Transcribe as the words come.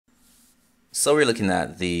So we're looking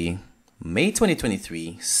at the May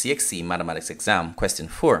 2023 CXC Mathematics exam, question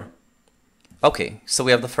 4. Okay, so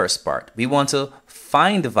we have the first part. We want to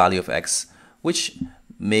find the value of x, which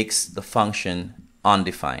makes the function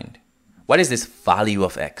undefined. What is this value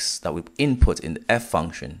of x that we input in the f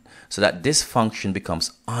function so that this function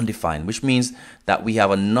becomes undefined, which means that we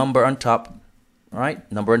have a number on top,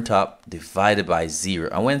 right? Number on top divided by 0.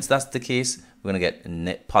 And when that's the case, we're going to get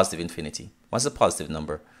net positive infinity. What's a positive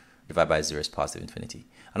number? Divided by 0 is positive infinity.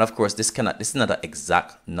 And of course, this is not an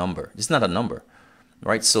exact number. This is not a number,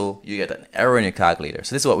 right? So you get an error in your calculator.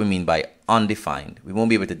 So this is what we mean by undefined. We won't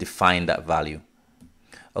be able to define that value.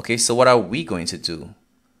 Okay, so what are we going to do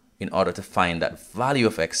in order to find that value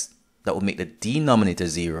of x that will make the denominator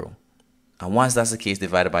 0? And once that's the case,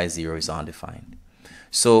 divided by 0 is undefined.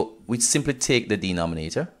 So we simply take the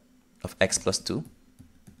denominator of x plus 2,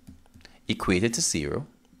 equate it to 0,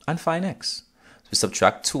 and find x. So we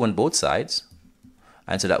subtract 2 on both sides,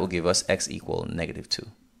 and so that will give us x equal negative 2.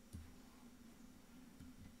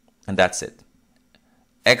 And that's it.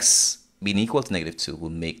 X being equal to negative 2 will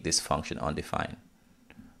make this function undefined.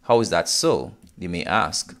 How is that so? You may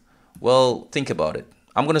ask. Well, think about it.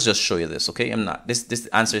 I'm going to just show you this, okay? This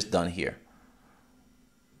answer is done here.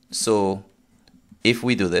 So if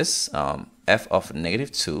we do this, f of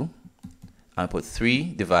negative 2, and put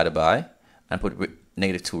 3 divided by, and put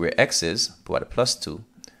negative 2 where x is, put a plus 2,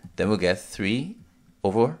 then we'll get 3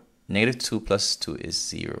 over negative 2 plus 2 is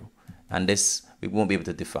 0. And this, we won't be able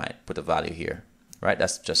to put a value here, right?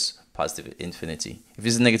 That's just positive infinity. If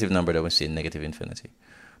it's a negative number, then we'll say negative infinity.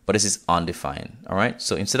 But this is undefined, all right?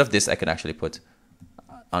 So instead of this, I can actually put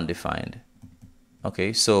undefined.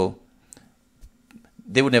 Okay, so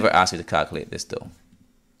they would never ask you to calculate this though.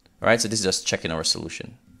 All right, so this is just checking our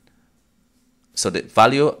solution. So the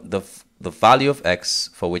value of x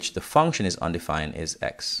for which the function is undefined is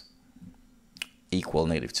x equal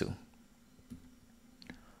negative 2.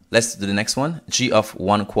 Let's do the next one, g of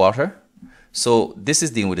 1/4. So this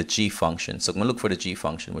is dealing with a g function. So I'm going to look for the g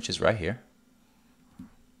function, which is right here.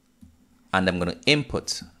 And I'm going to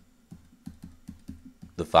input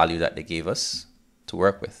the value that they gave us to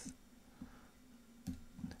work with.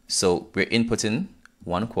 So we're inputting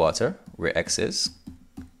 1/4 where x is.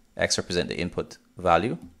 X represents the input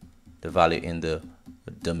value, the value in the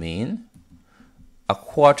domain.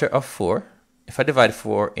 1/4 of 4. If I divide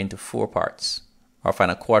 4 into 4 parts, or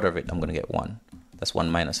find 1/4 of it, I'm going to get 1. That's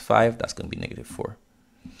 1 minus 5. That's going to be negative 4.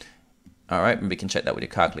 All right, and we can check that with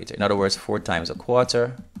your calculator. In other words, 4 times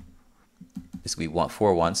 1/4. This will be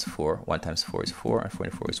 4 once, 4. 1 times 4 is 4, and 4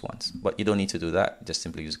 into 4 is once. But you don't need to do that. Just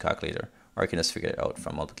simply use a calculator, or you can just figure it out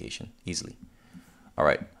from multiplication easily. All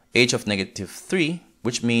right, h of negative 3,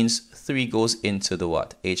 which means 3 goes into the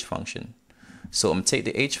what? H function. So I'm going to take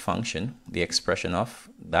the h function, the expression of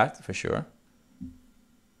that for sure.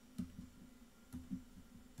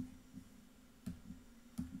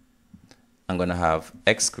 I'm going to have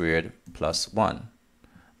x squared plus 1.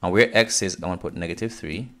 And where x is, I want to put negative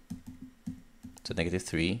 3. So negative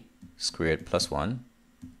 3 squared plus 1,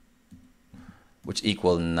 which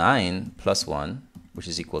equal 9 plus 1, which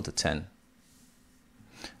is equal to 10.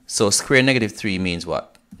 So square negative 3 means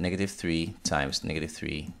what? Negative 3 times negative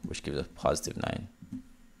 3, which gives us positive 9.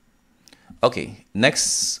 Okay,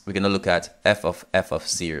 next we're going to look at f of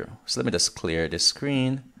 0. So let me just clear this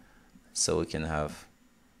screen so we can have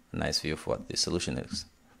a nice view of what the solution is.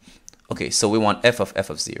 Okay, so we want f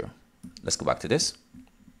of 0. Let's go back to this.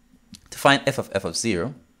 To find f of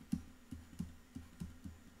 0,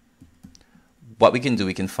 what we can do,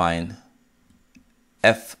 we can find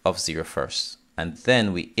f of 0 first, and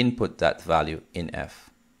then we input that value in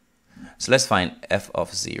f. So let's find f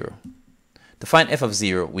of 0. To find f of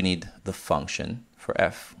 0, we need the function for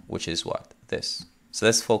f, which is what? This. So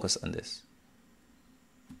let's focus on this.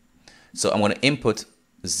 So I'm going to input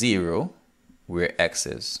 0 where x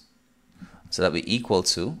is. So that will be equal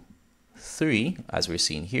to 3, as we're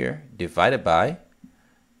seeing here, divided by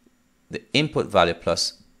the input value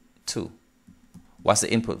plus 2. What's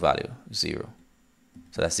the input value? 0.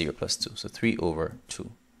 So that's 0 plus 2. So 3 over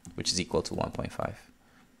 2, which is equal to 1.5.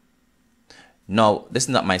 Now, this is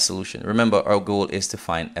not my solution. Remember, our goal is to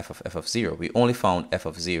find f of 0. We only found f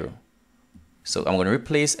of 0. So I'm going to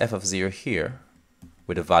replace f of 0 here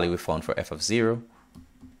with the value we found for f of 0.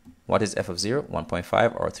 What is f of 0?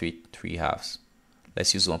 1.5 or 3 halves.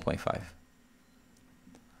 Let's use 1.5.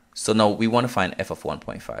 So now we want to find f of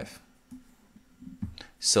 1.5.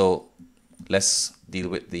 So let's deal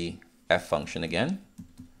with the f function again.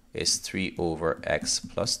 It's 3 over x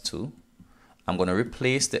plus 2. I'm going to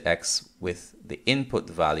replace the x with the input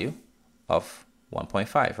value of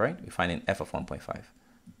 1.5, right? We're finding f of 1.5.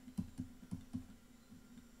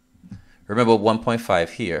 Remember 1.5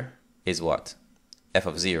 here is what? F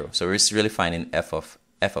of 0. So we're really finding f of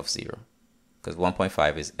 0. Because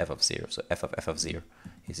 1.5 is f of 0. So f of 0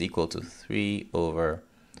 is equal to 3 over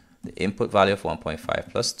the input value of 1.5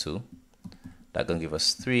 plus 2. That's going to give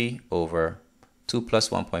us 3 over 2 plus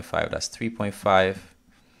 1.5. That's 3.5.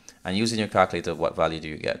 And using your calculator, what value do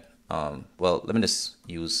you get? Well, let me just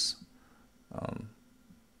use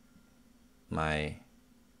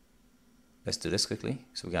let's do this quickly.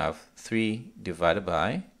 So we have 3 divided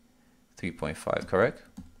by 3.5, correct?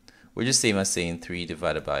 We're just same as saying 3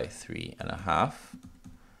 divided by 3.5.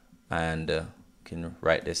 And we can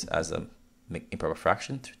write this as a improper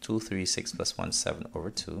fraction, 2, 3, 6 plus 1, 7 over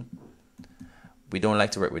 2. We don't like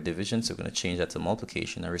to work with division, so we're going to change that to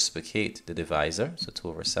multiplication and reciprocate the divisor, so 2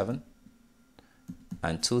 over 7.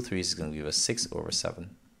 And 2 3 is going to give us 6 over 7.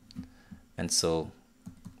 And so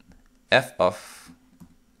f of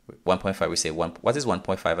 1.5, we say, what is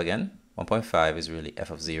 1.5 again? 1.5 is really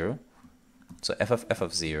f of 0. So f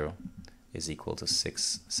of 0 is equal to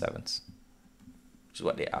 6/7, which is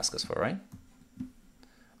what they ask us for, right?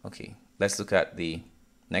 Okay, let's look at the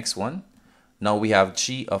next one. Now we have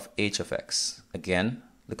g of h of x. Again,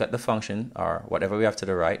 look at the function or whatever we have to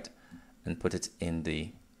the right and put it in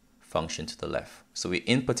the function to the left. So we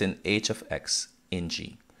input in h of x in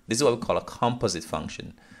g. This is what we call a composite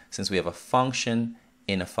function, since we have a function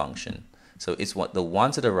in a function. So it's what the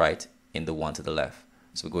one to the right in the one to the left.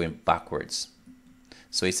 So we're going backwards.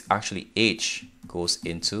 So it's actually h goes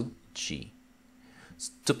into g.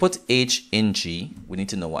 To put h in g, we need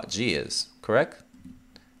to know what g is, correct?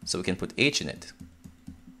 So we can put h in it.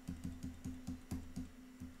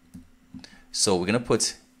 So we're going to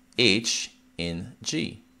put h in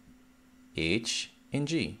g. H in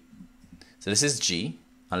g. So this is g,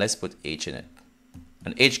 and let's put h in it.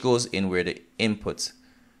 And h goes in where the input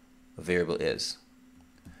variable is.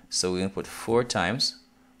 So we're going to put 4 times.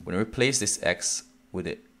 We're going to replace this x with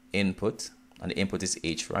the input, and the input is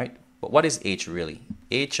h, right? But what is h really?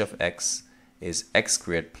 H of x is x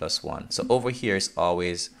squared plus 1. So over here is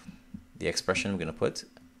always the expression we're going to put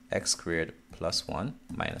x squared plus 1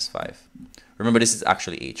 minus 5. Remember, this is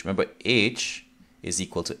actually h. Remember, h is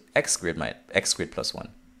equal to x squared plus 1.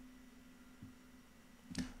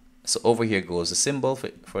 So over here goes the symbol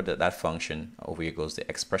for that function. Over here goes the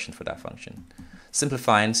expression for that function.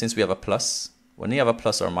 Simplifying, since we have a plus, when you have a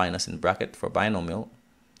plus or minus in bracket for binomial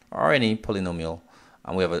or any polynomial,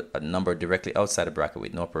 and we have a number directly outside the bracket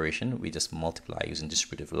with no operation, we just multiply using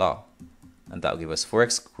distributive law. And that will give us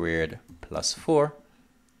 4x squared plus 4.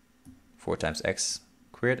 4 times x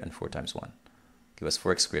squared and 4 times 1. Give us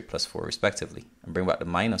 4x squared plus 4 respectively. And bring back the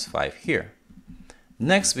minus 5 here.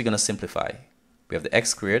 Next, we're going to simplify. We have the x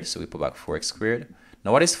squared, so we put back 4x squared.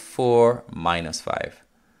 Now what is 4 minus 5?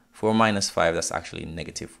 4 minus 5, that's actually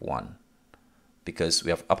negative 1. Because we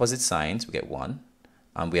have opposite signs, we get 1.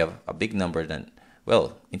 And we have a big number than,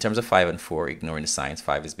 well, in terms of 5 and 4, ignoring the signs,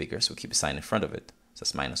 5 is bigger, so we keep the sign in front of it. So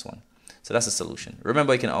that's minus 1. So that's the solution.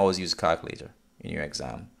 Remember, you can always use a calculator in your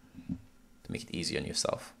exam to make it easier on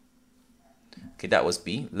yourself. Okay, that was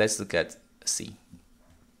B. Let's look at C.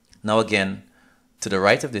 Now again, to the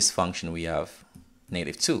right of this function, we have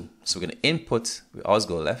negative 2. So we're going to input, we always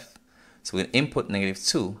go left. So we're going to input negative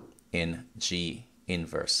 2 in G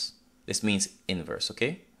inverse. This means inverse,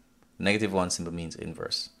 okay? Negative 1 simply means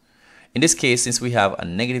inverse. In this case, since we have a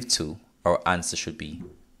negative 2, our answer should be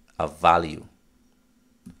a value.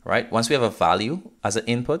 Right? Once we have a value as an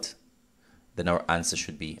input, then our answer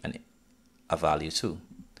should be a value too.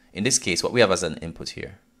 In this case, what we have as an input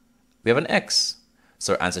here, we have an x.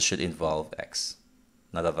 So our answer should involve x,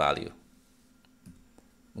 not a value.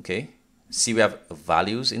 Okay? See, we have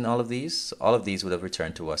values in all of these. So all of these would have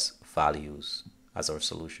returned to us values as our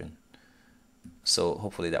solution. So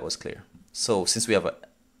hopefully that was clear. So since we have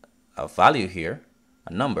a value here,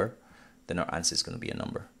 a number, then our answer is going to be a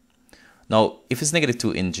number. Now, if it's negative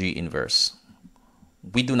 2 in G inverse,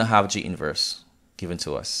 we do not have G inverse given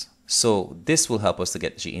to us. So this will help us to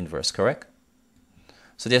get G inverse, correct?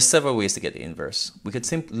 So there are several ways to get the inverse. We could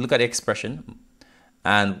simply look at the expression,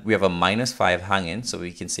 and we have a minus 5 hanging. So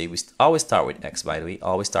we can say we always start with x, by the way.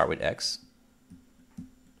 Always start with x.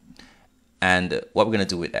 And what we're going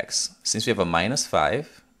to do with x, since we have a minus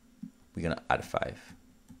 5, we're going to add 5.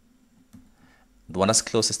 The one that's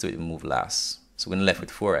closest to it will move last. So we're going to left with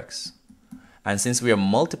 4x. And since we are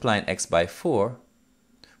multiplying x by 4,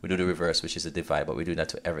 we do the reverse, which is a divide, but we do that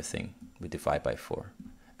to everything. We divide by 4.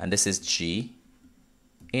 And this is G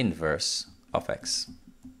inverse of x.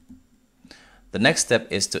 The next step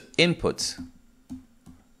is to input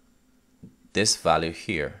this value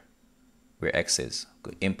here, where x is.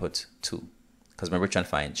 Go input 2. because remember we're trying to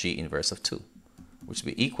find G inverse of 2, which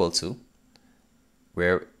will be equal to,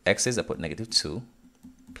 where x is, I put negative 2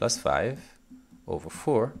 plus 5 over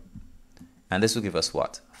 4, and this will give us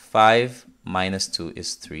what? 5 minus 2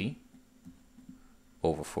 is 3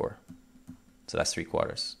 over 4. So that's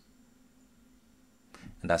 3/4.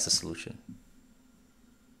 And that's the solution.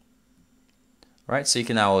 All right, so you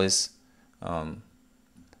can always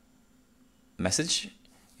message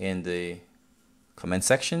in the comment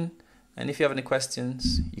section, and if you have any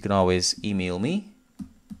questions, you can always email me.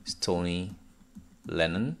 It's Tony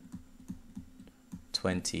Lennon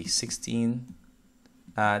 2016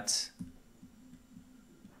 at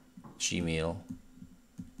gmail.com.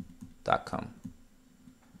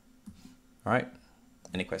 All right,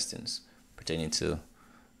 any questions pertaining to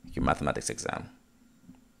your mathematics exam?